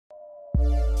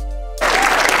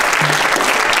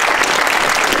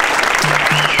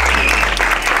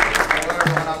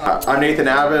I'm Nathan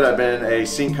Abbott. I've been a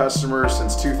CINC customer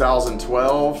since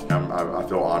 2012. I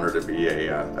feel honored to be a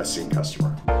CINC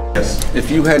customer. Yes. If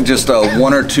you had just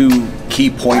one or two key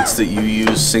points that you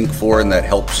use CINC for and that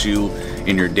helps you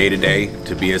in your day-to-day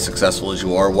to be as successful as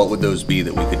you are, what would those be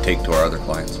that we could take to our other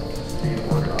clients? Being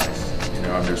organized. You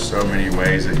know, there's so many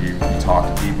ways that you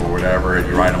talk to people or whatever, and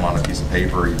you write them on a piece of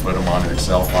paper, you put them on an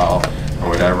Excel file or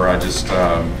whatever.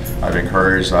 I've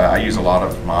encouraged, I use a lot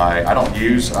of I don't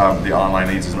use the online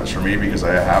leads as much for me because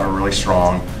I have a really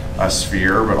strong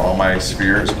sphere, but all my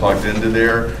sphere is plugged into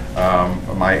there.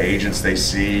 My agents, they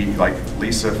see, like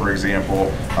Lisa, for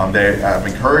example, I'm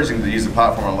encouraging them to use the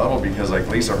platform on level because, like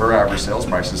Lisa, her average sales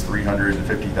price is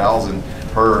 $350,000.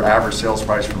 Her average sales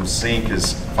price from CINC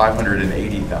is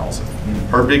 $580,000.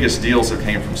 Her biggest deals have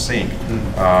came from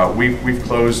CINC. We've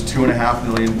closed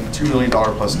 $2 million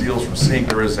plus deals from CINC.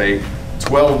 There is a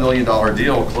 $12 million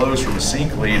deal closed from a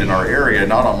CINC lead in our area,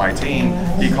 not on my team.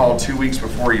 He called 2 weeks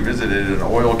before he visited an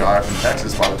oil guy from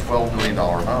Texas, bought a $12 million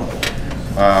home.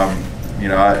 You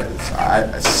know,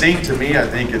 CINC to me, I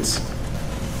think it's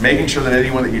making sure that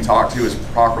anyone that you talk to is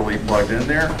properly plugged in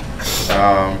there.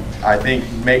 I think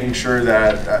making sure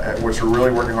that, which we're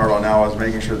really working hard on now, is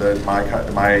making sure that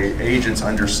my agents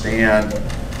understand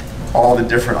all the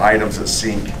different items that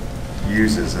CINC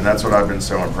uses, and that's what I've been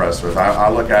so impressed with. I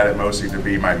look at it mostly to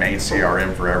be my main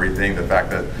CRM for everything. The fact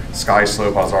that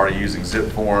SkySlope, I was already using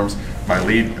zip forms, my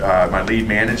lead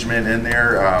management in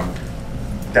there.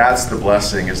 That's the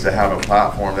blessing, is to have a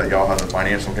platform that y'all have the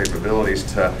financial capabilities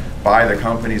to buy the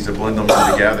companies, to blend them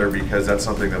together, because that's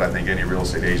something that I think any real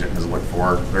estate agent has looked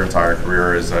for their entire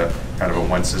career, is a kind of a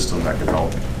one system that can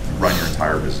help run your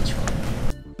entire business from.